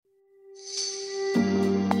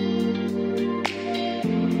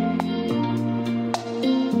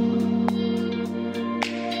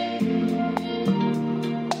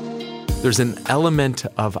There's an element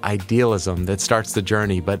of idealism that starts the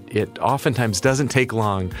journey, but it oftentimes doesn't take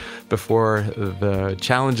long before the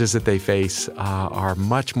challenges that they face are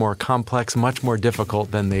much more complex, much more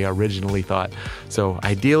difficult than they originally thought. So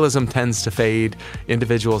idealism tends to fade.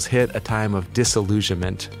 Individuals hit a time of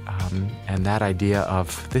disillusionment, and that idea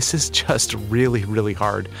of this is just really, really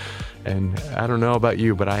hard. And I don't know about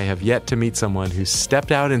you, but I have yet to meet someone who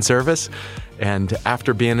stepped out in service and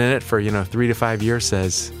after being in it for, 3 to 5 years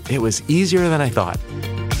says, it was easier than I thought.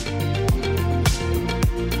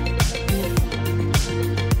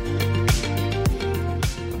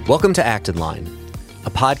 Welcome to Acton Line,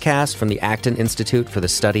 a podcast from the Acton Institute for the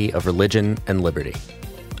Study of Religion and Liberty.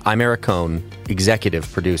 I'm Eric Cohn,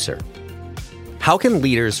 executive producer. How can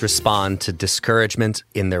leaders respond to discouragement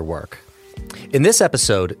in their work? In this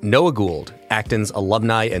episode, Noah Gould, Acton's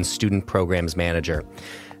alumni and student programs manager,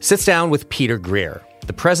 sits down with Peter Greer,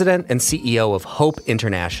 the president and CEO of Hope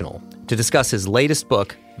International, to discuss his latest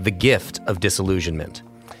book, The Gift of Disillusionment.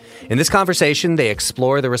 In this conversation, they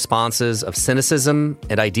explore the responses of cynicism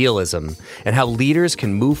and idealism and how leaders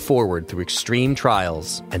can move forward through extreme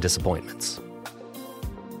trials and disappointments.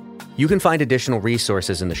 You can find additional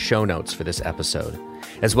resources in the show notes for this episode,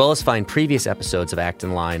 as well as find previous episodes of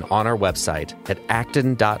Acton Line on our website at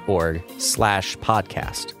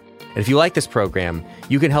acton.org/podcast. And if you like this program,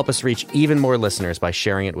 you can help us reach even more listeners by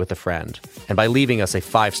sharing it with a friend and by leaving us a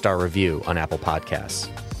 5-star review on Apple Podcasts.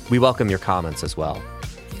 We welcome your comments as well.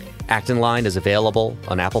 Acton Line is available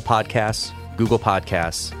on Apple Podcasts, Google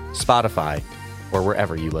Podcasts, Spotify, or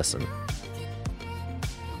wherever you listen.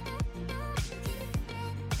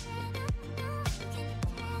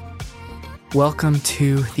 Welcome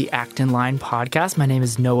to the Acton Line podcast. My name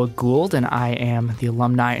is Noah Gould, and I am the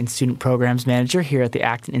Alumni and Student Programs Manager here at the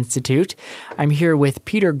Acton Institute. I'm here with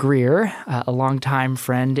Peter Greer, a longtime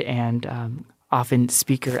friend and often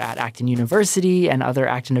speaker at Acton University and other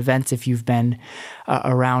Acton events if you've been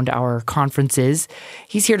around our conferences.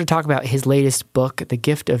 He's here to talk about his latest book, The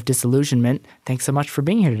Gift of Disillusionment. Thanks so much for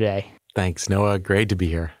being here today. Thanks, Noah. Great to be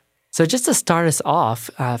here. So just to start us off,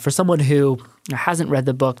 for someone who hasn't read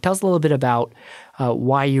the book, tell us a little bit about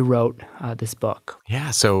why you wrote this book.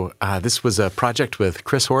 Yeah, so this was a project with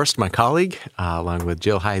Chris Horst, my colleague, along with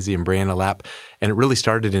Jill Heisey and Brianna Lapp, and it really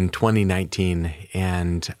started in 2019.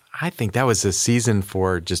 And I think that was a season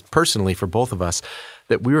for just personally for both of us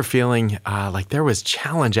that we were feeling like there was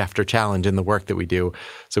challenge after challenge in the work that we do.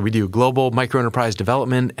 So we do global microenterprise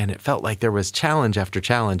development, and it felt like there was challenge after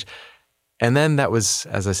challenge. And then that was,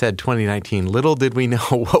 as I said, 2019. Little did we know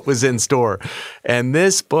what was in store. And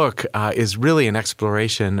this book is really an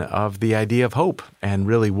exploration of the idea of hope and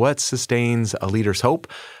really what sustains a leader's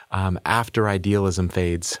hope after idealism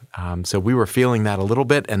fades. So we were feeling that a little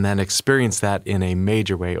bit and then experienced that in a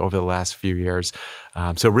major way over the last few years.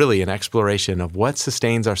 So really an exploration of what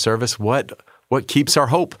sustains our service, what keeps our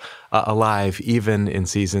hope alive even in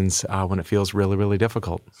seasons when it feels really, really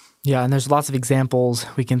difficult. Yeah, and there's lots of examples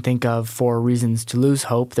we can think of for reasons to lose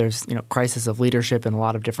hope. There's, crisis of leadership in a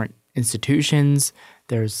lot of different institutions.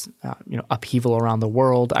 There's, upheaval around the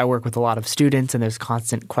world. I work with a lot of students, and there's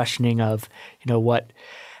constant questioning of,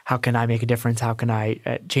 how can I make a difference? How can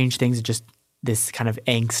I change things? Just this kind of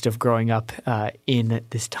angst of growing up in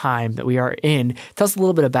this time that we are in. Tell us a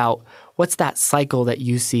little bit about what's that cycle that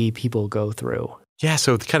you see people go through. Yeah,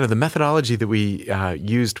 so kind of the methodology that we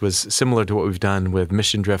used was similar to what we've done with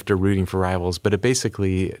Mission Drift or Rooting for Rivals, but it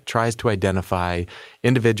basically tries to identify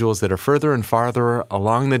individuals that are further and farther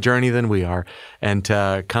along the journey than we are and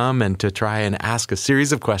to come and to try and ask a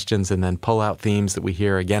series of questions and then pull out themes that we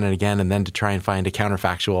hear again and again and then to try and find a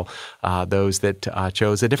counterfactual, those that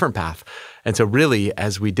chose a different path. And so really,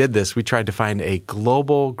 as we did this, we tried to find a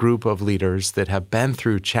global group of leaders that have been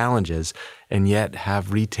through challenges and yet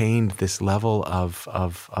have retained this level of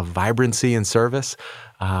vibrancy and service,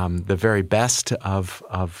 the very best of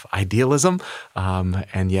idealism,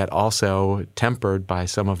 and yet also tempered by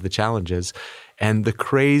some of the challenges. And the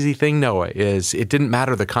crazy thing, Noah, is it didn't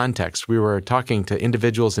matter the context. We were talking to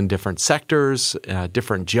individuals in different sectors,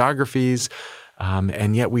 different geographies,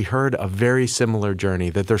 and yet we heard a very similar journey,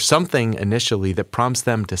 that there's something initially that prompts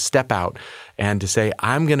them to step out and to say,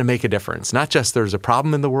 I'm going to make a difference. Not just there's a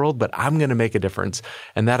problem in the world, but I'm going to make a difference.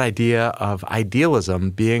 And that idea of idealism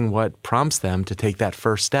being what prompts them to take that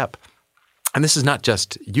first step. And this is not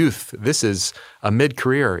just youth. This is a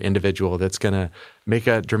mid-career individual that's going to make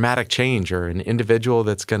a dramatic change, or an individual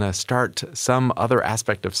that's going to start some other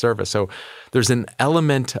aspect of service. So there's an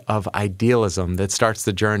element of idealism that starts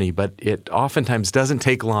the journey, but it oftentimes doesn't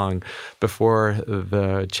take long before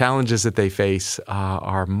the challenges that they face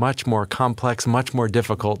are much more complex, much more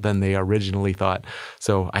difficult than they originally thought.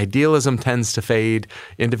 So idealism tends to fade.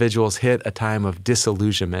 Individuals hit a time of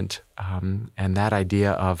disillusionment, and that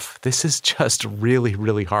idea of this is just really,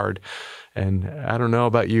 really hard. And I don't know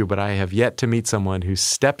about you, but I have yet to meet someone who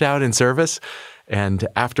stepped out in service and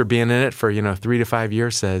after being in it for 3 to 5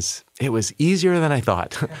 years says, it was easier than I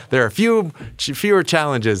thought. There are fewer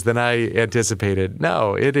challenges than I anticipated.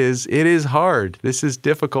 No, it is hard. This is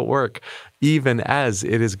difficult work, even as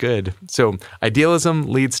it is good. So idealism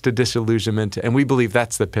leads to disillusionment, and we believe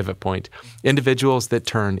that's the pivot point. Individuals that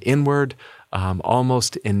turn inward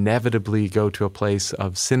almost inevitably go to a place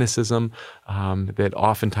of cynicism that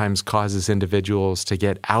oftentimes causes individuals to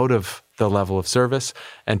get out of the level of service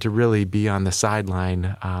and to really be on the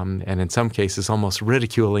sideline, and in some cases almost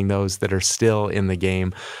ridiculing those that are still in the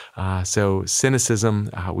game. So cynicism,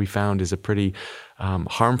 we found, is a pretty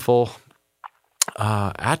harmful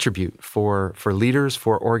attribute for leaders,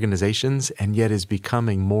 for organizations, and yet is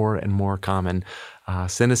becoming more and more common.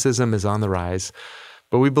 Cynicism is on the rise.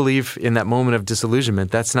 But we believe in that moment of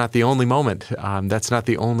disillusionment, that's not the only moment. That's not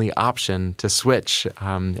the only option to switch.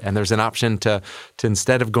 And there's an option to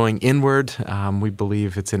instead of going inward, we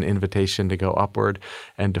believe it's an invitation to go upward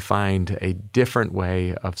and to find a different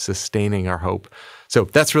way of sustaining our hope. So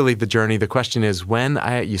that's really the journey. The question is, when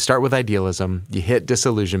you start with idealism, you hit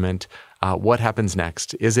disillusionment, what happens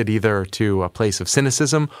next? Is it either to a place of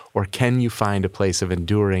cynicism, or can you find a place of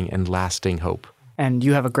enduring and lasting hope? And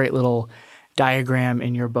you have a great little diagram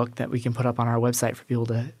in your book that we can put up on our website for people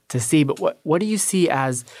to see. But what do you see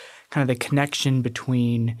as kind of the connection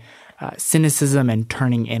between cynicism and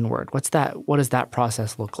turning inward? What does that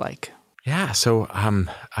process look like? Yeah. So,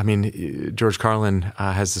 George Carlin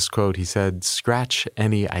has this quote. He said, scratch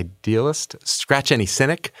any idealist, scratch any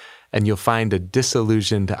cynic, and you'll find a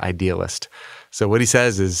disillusioned idealist. So what he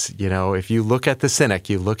says is, if you look at the cynic,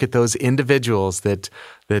 you look at those individuals that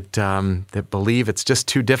believe it's just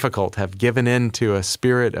too difficult, have given in to a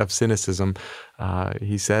spirit of cynicism.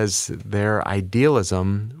 He says their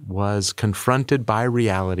idealism was confronted by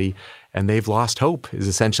reality, and they've lost hope, is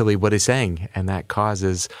essentially what he's saying, and that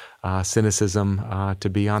causes cynicism to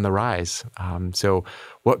be on the rise. So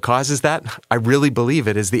what causes that? I really believe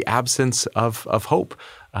it is the absence of hope.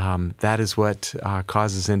 That is what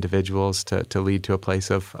causes individuals to lead to a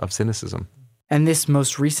place of cynicism. And this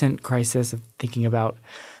most recent crisis of thinking about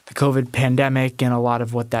the COVID pandemic and a lot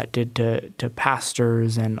of what that did to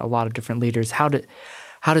pastors and a lot of different leaders, how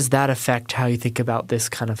does that affect how you think about this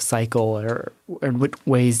kind of cycle, or in what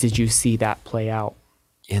ways did you see that play out?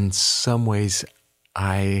 In some ways,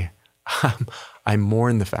 I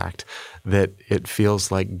mourn the fact that it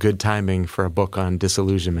feels like good timing for a book on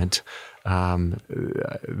disillusionment.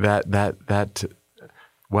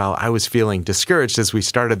 While I was feeling discouraged as we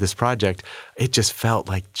started this project, it just felt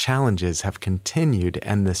like challenges have continued.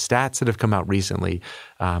 And the stats that have come out recently,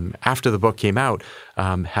 after the book came out,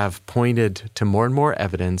 have pointed to more and more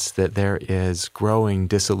evidence that there is growing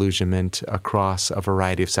disillusionment across a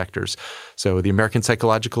variety of sectors. So the American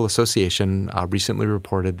Psychological Association recently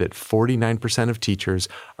reported that 49% of teachers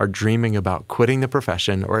are dreaming about quitting the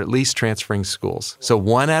profession or at least transferring schools. So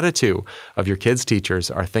 1 out of 2 of your kids' teachers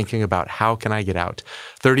are thinking about, how can I get out?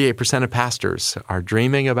 38% of pastors are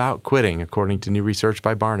dreaming about quitting, according to new research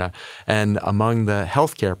by Barna. And among the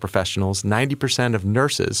healthcare professionals, 90% of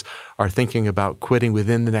nurses are thinking about quitting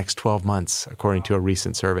within the next 12 months, according to a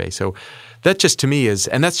recent survey. So that just to me is,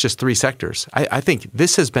 and that's just 3 sectors. I think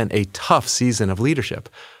this has been a tough season of leadership.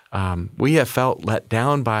 We have felt let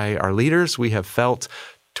down by our leaders. We have felt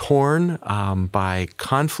torn by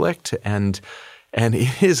conflict, and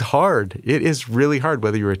it is hard. It is really hard,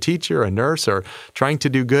 whether you're a teacher, a nurse, or trying to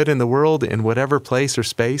do good in the world in whatever place or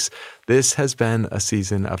space. This has been a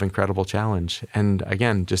season of incredible challenge. And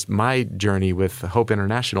again, just my journey with Hope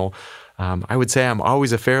International, I would say I'm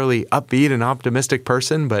always a fairly upbeat and optimistic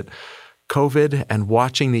person, but COVID and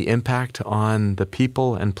watching the impact on the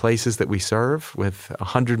people and places that we serve, with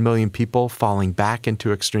 100 million people falling back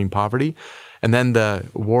into extreme poverty, and then the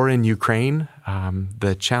war in Ukraine,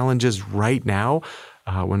 the challenges right now,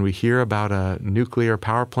 when we hear about a nuclear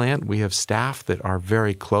power plant, we have staff that are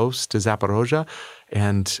very close to Zaporozhye,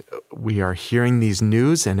 and we are hearing these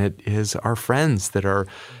news, and it is our friends that are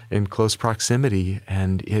in close proximity,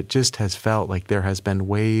 and it just has felt like there has been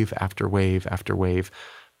wave after wave after wave.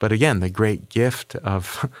 But again, the great gift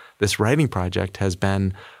of this writing project has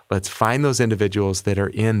been, let's find those individuals that are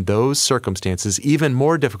in those circumstances, even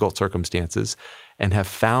more difficult circumstances, and have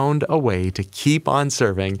found a way to keep on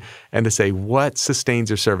serving and to say, what sustains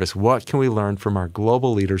your service? What can we learn from our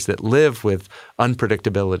global leaders that live with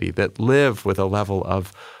unpredictability, that live with a level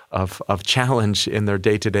of challenge in their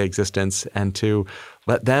day-to-day existence, and to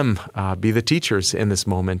let them be the teachers in this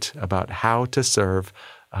moment about how to serve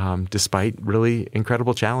despite really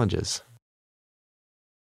incredible challenges.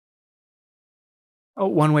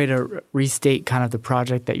 One way to restate kind of the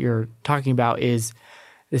project that you're talking about is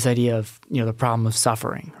this idea of, the problem of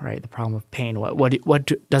suffering, right? The problem of pain.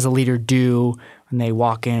 What does a leader do when they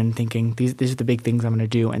walk in thinking these are the big things I'm going to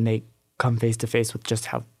do, and they come face to face with just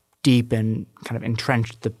how deep and kind of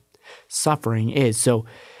entrenched the suffering is? So,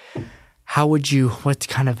 what's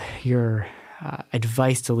kind of your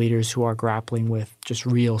advice to leaders who are grappling with just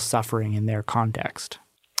real suffering in their context?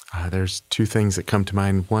 There's two things that come to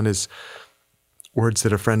mind. One is words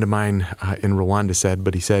that a friend of mine in Rwanda said,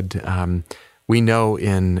 but he said, we know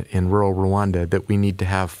in rural Rwanda that we need to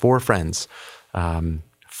have 4 friends,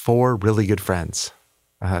 4 really good friends.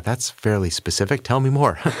 That's fairly specific. Tell me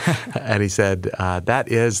more. And he said, that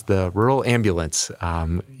is the rural ambulance.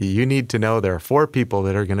 You need to know there are 4 people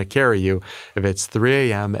that are going to carry you if it's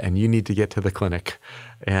 3 a.m. and you need to get to the clinic.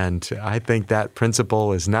 And I think that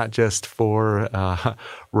principle is not just for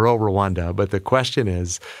rural Rwanda, but the question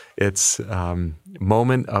is, it's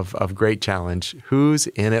moment of great challenge. Who's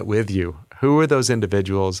in it with you? Who are those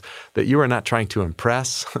individuals that you are not trying to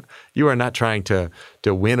impress? You are not trying to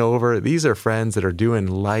win over. These are friends that are doing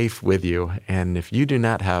life with you. And if you do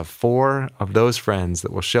not have 4 of those friends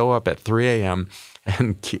that will show up at 3 a.m.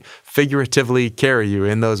 and figuratively carry you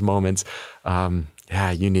in those moments,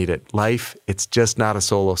 you need it. Life, it's just not a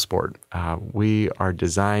solo sport. We are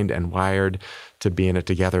designed and wired to be in it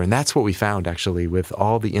together. And that's what we found, actually, with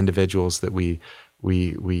all the individuals that we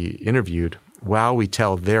interviewed. While we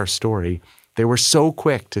tell their story, they were so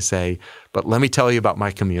quick to say, but let me tell you about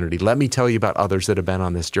my community. Let me tell you about others that have been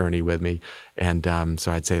on this journey with me. And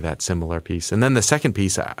so I'd say that similar piece. And then the second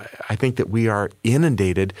piece, I think that we are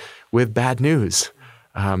inundated with bad news.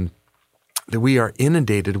 That we are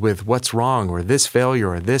inundated with what's wrong or this failure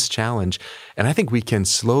or this challenge. And I think we can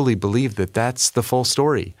slowly believe that that's the full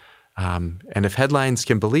story. And if headlines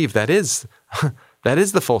can believe that is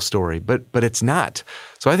the full story, but it's not.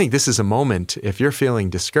 So I think this is a moment, if you're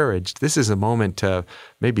feeling discouraged, this is a moment to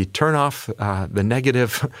maybe turn off the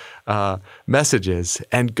negative messages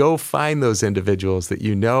and go find those individuals that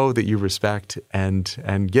you know, that you respect,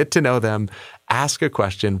 and get to know them. Ask a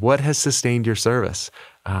question: what has sustained your service?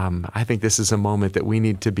 I think this is a moment that we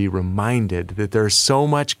need to be reminded that there's so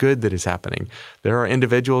much good that is happening. There are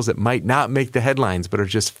individuals that might not make the headlines, but are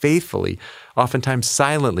just faithfully, oftentimes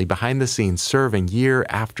silently, behind the scenes, serving year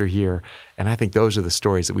after year. And I think those are the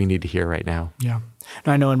stories that we need to hear right now. Yeah.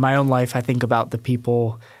 I know in my own life, I think about the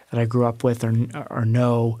people that I grew up with or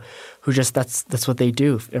know who just that's what they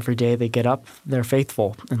do. Every day they get up, they're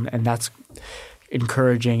faithful. And that's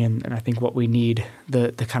encouraging, and I think what we need,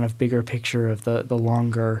 the kind of bigger picture of the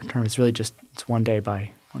longer term, is really just it's one day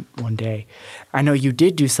by one day. I know you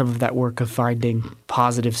did do some of that work of finding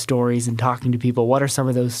positive stories and talking to people. What are some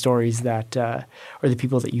of those stories that, or the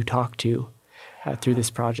people that you talked to through this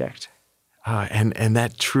project? And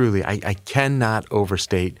that truly, I cannot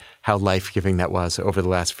overstate how life-giving that was over the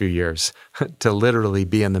last few years, to literally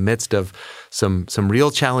be in the midst of some real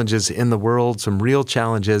challenges in the world, some real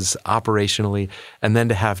challenges operationally, and then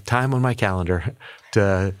to have time on my calendar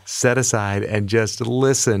to set aside and just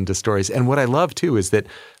listen to stories. And what I love, too, is that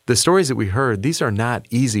the stories that we heard, these are not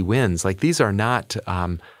easy wins. Like, these are not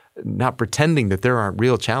pretending that there aren't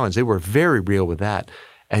real challenges. They were very real with that.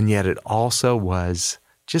 And yet it also was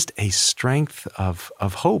just a strength of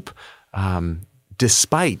hope,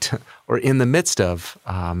 despite or in the midst of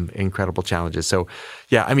incredible challenges. So,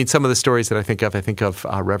 yeah, I mean, some of the stories that I think of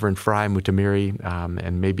Reverend Fry Mutamiri,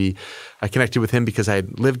 and maybe I connected with him because I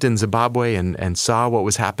had lived in Zimbabwe and saw what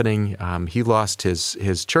was happening. He lost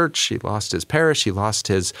his church, he lost his parish, he lost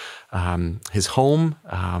his home,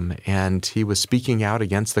 and he was speaking out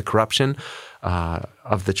against the corruption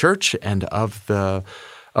of the church and of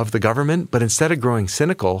the government, but instead of growing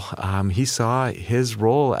cynical, he saw his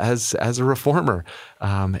role as a reformer,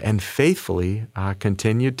 and faithfully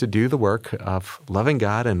continued to do the work of loving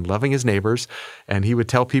God and loving his neighbors. And he would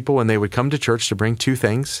tell people when they would come to church to bring 2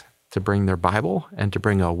 things: to bring their Bible and to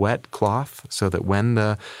bring a wet cloth, so that when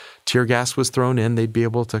the tear gas was thrown in, they'd be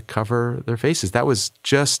able to cover their faces. That was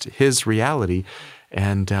just his reality.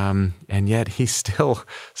 and yet he still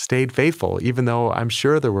stayed faithful, even though I'm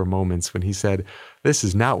sure there were moments when he said, "This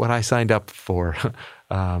is not what I signed up for."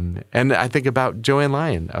 And I think about Joanne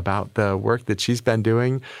Lyon, about the work that she's been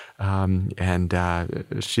doing, and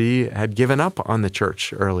she had given up on the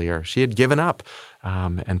church earlier. She had given up,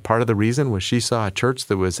 and part of the reason was she saw a church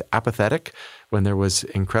that was apathetic when there was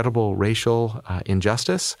incredible racial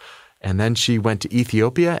injustice. And then she went to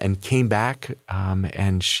Ethiopia and came back,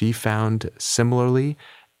 and she found similarly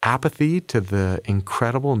apathy to the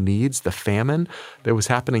incredible needs, the famine that was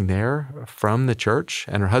happening there from the church.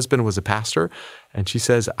 And her husband was a pastor. And she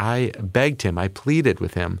says, I begged him, I pleaded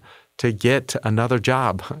with him to get another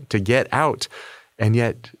job, to get out. And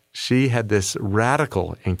yet she had this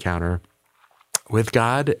radical encounter with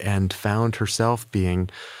God and found herself being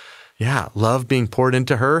love being poured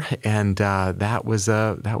into her, and that was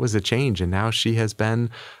a change. And now she has been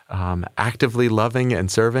actively loving and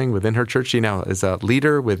serving within her church. She now is a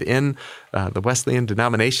leader within the Wesleyan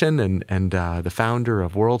denomination and the founder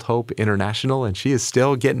of World Hope International, and she is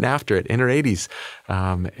still getting after it in her 80s.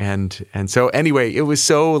 And so anyway, it was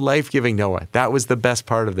so life-giving, Noah. That was the best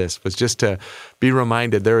part of this, was just to be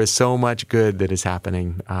reminded there is so much good that is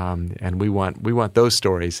happening, and we want those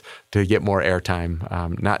stories to get more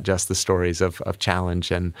airtime, not just the stories of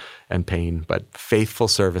challenge and pain, but faithful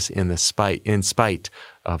service in spite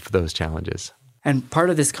of those challenges. And part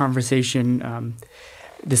of this conversation,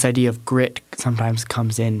 this idea of grit sometimes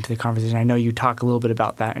comes into the conversation. I know you talk a little bit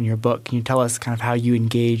about that in your book. Can you tell us kind of how you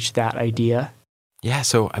engage that idea? Yeah,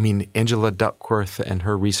 so Angela Duckworth and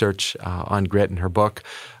her research on grit in her book.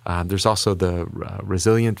 There's also the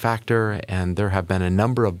resilient factor, and there have been a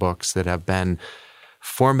number of books that have been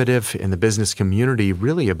formative in the business community,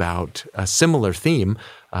 really about a similar theme,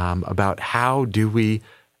 about how do we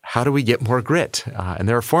get more grit? And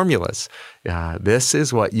there are formulas. This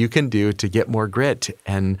is what you can do to get more grit.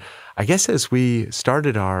 And I guess as we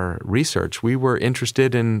started our research, we were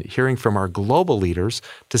interested in hearing from our global leaders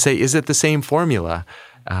to say, is it the same formula?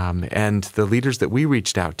 And the leaders that we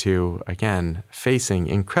reached out to, again, facing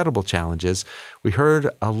incredible challenges, we heard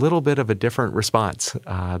a little bit of a different response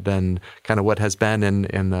than kind of what has been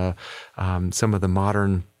in the some of the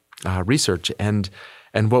modern research. And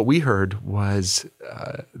what we heard was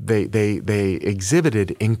they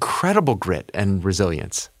exhibited incredible grit and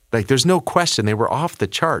resilience. Like, there's no question they were off the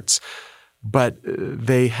charts, but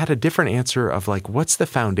they had a different answer of like, what's the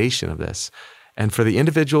foundation of this? And for the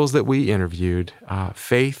individuals that we interviewed,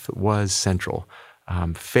 faith was central.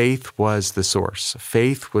 Faith was the source.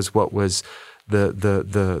 Faith was what was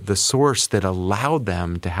the source that allowed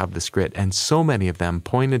them to have this grit. And so many of them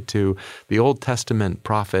pointed to the Old Testament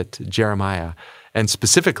prophet Jeremiah, and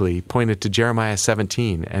specifically pointed to Jeremiah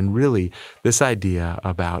 17, and really this idea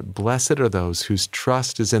about blessed are those whose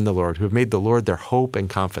trust is in the Lord, who have made the Lord their hope and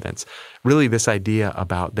confidence. Really this idea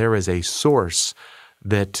about there is a source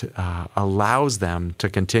that allows them to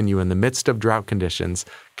continue in the midst of drought conditions,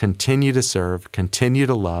 continue to serve, continue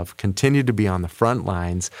to love, continue to be on the front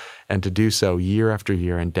lines, and to do so year after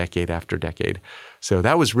year and decade after decade. So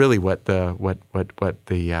that was really what it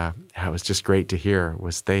was just great to hear,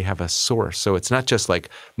 was they have a source. So it's not just like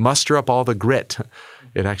muster up all the grit.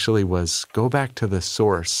 It actually was go back to the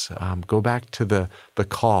source, go back to the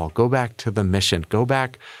call, go back to the mission, go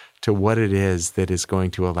back to what it is that is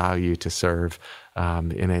going to allow you to serve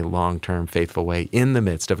in a long-term, faithful way in the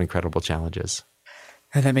midst of incredible challenges.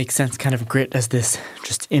 And that makes sense, kind of grit as this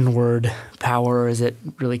just inward power. Is it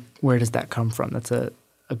really, where does that come from? That's a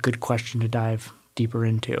good question to dive deeper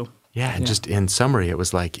into. Yeah, and just in summary, it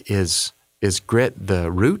was like, is grit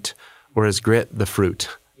the root or is grit the fruit?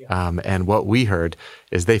 Yeah. And what we heard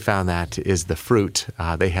is they found that is the fruit.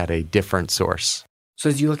 They had a different source. So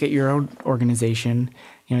as you look at your own organization,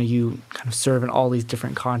 you kind of serve in all these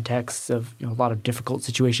different contexts of a lot of difficult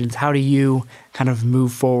situations. How do you kind of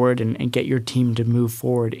move forward and get your team to move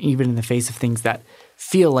forward, even in the face of things that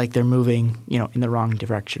feel like they're moving, in the wrong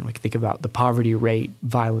direction? We can think about the poverty rate,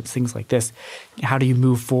 violence, things like this. How do you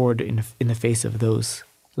move forward in the face of those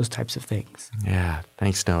types of things? Yeah,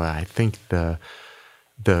 thanks, Noah. I think the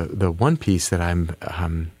one piece that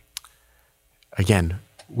I'm again,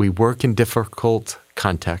 we work in difficult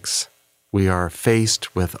contexts. We are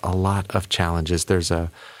faced with a lot of challenges. There's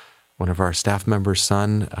one of our staff members'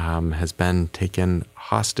 son has been taken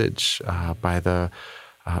hostage by the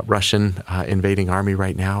Russian invading army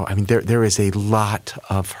right now. I mean, there is a lot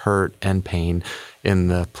of hurt and pain in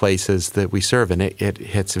the places that we serve, and it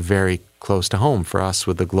hits very close to home for us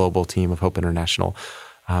with the global team of Hope International.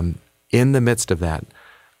 In the midst of that,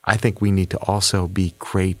 I think we need to also be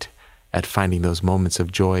great at finding those moments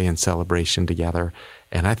of joy and celebration together.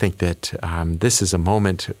 And I think that this is a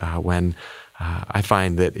moment when I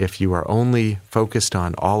find that if you are only focused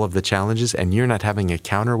on all of the challenges and you're not having a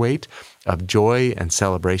counterweight of joy and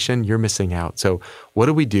celebration, you're missing out. So what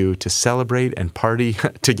do we do to celebrate and party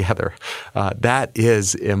together? That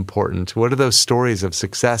is important. What are those stories of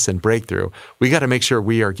success and breakthrough? We got to make sure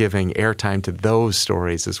we are giving airtime to those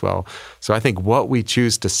stories as well. So I think what we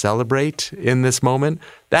choose to celebrate in this moment,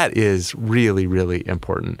 that is really, really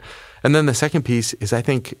important. And then the second piece is, I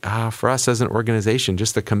think, for us as an organization,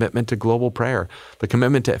 just the commitment to global prayer, the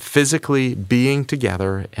commitment to physically being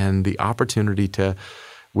together and the opportunity to,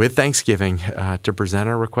 with Thanksgiving, to present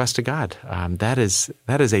our request to God. That is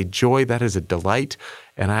a joy, that is a delight,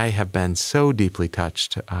 and I have been so deeply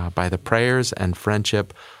touched by the prayers and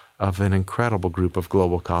friendship of an incredible group of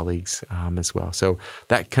global colleagues as well. So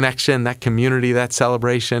that connection, that community, that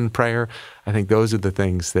celebration, prayer, I think those are the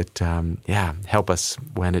things that, help us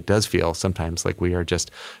when it does feel sometimes like we are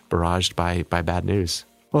just barraged by bad news.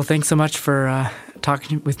 Well, thanks so much for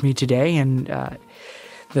talking with me today. And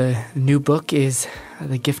the new book is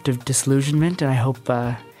The Gift of Disillusionment, and I hope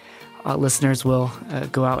listeners will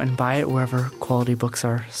go out and buy it wherever quality books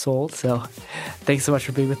are sold. So thanks so much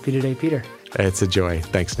for being with me today, Peter. It's a joy.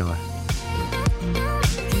 Thanks, Noah.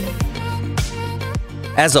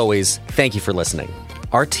 As always, thank you for listening.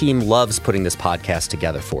 Our team loves putting this podcast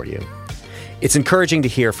together for you. It's encouraging to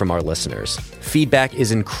hear from our listeners. Feedback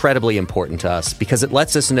is incredibly important to us because it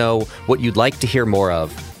lets us know what you'd like to hear more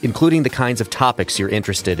of, including the kinds of topics you're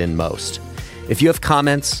interested in most. If you have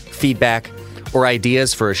comments, feedback, or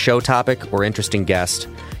ideas for a show topic or interesting guest,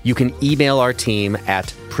 you can email our team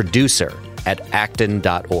at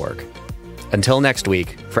producer@acton.org. Until next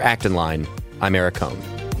week, for Acton Line, I'm Eric Cohn.